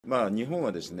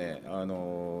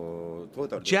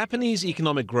Japanese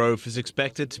economic growth is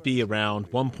expected to be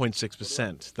around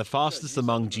 1.6%, the fastest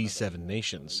among G7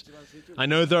 nations. I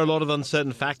know there are a lot of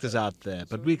uncertain factors out there,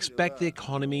 but we expect the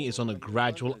economy is on a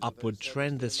gradual upward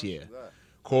trend this year.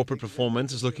 Corporate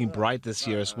performance is looking bright this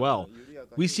year as well.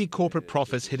 We see corporate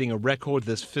profits hitting a record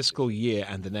this fiscal year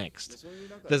and the next.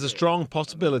 There's a strong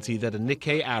possibility that a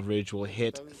Nikkei average will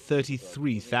hit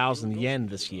 33,000 yen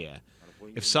this year,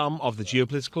 if some of the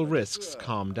geopolitical risks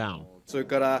calm down.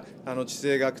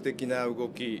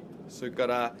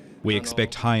 We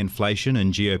expect high inflation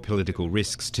and geopolitical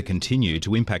risks to continue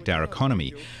to impact our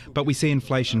economy, but we see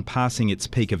inflation passing its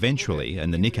peak eventually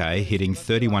and the Nikkei hitting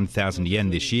 31,000 yen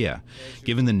this year.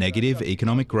 Given the negative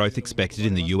economic growth expected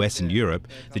in the US and Europe,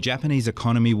 the Japanese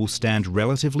economy will stand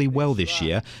relatively well this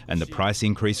year and the price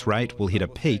increase rate will hit a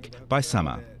peak by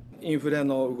summer. We think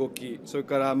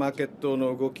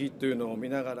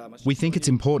it's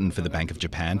important for the Bank of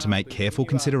Japan to make careful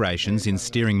considerations in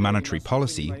steering monetary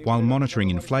policy while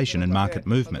monitoring inflation and market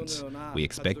movements. We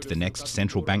expect the next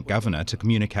central bank governor to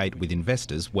communicate with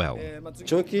investors well.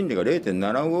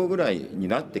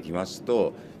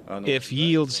 If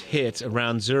yields hit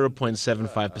around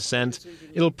 0.75%,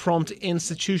 it'll prompt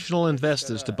institutional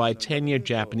investors to buy 10-year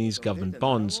Japanese government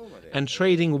bonds, and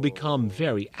trading will become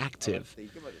very active.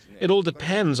 It all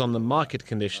depends on the market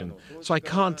condition, so I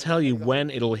can't tell you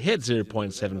when it'll hit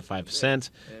 0.75%,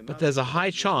 but there's a high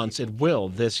chance it will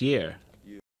this year.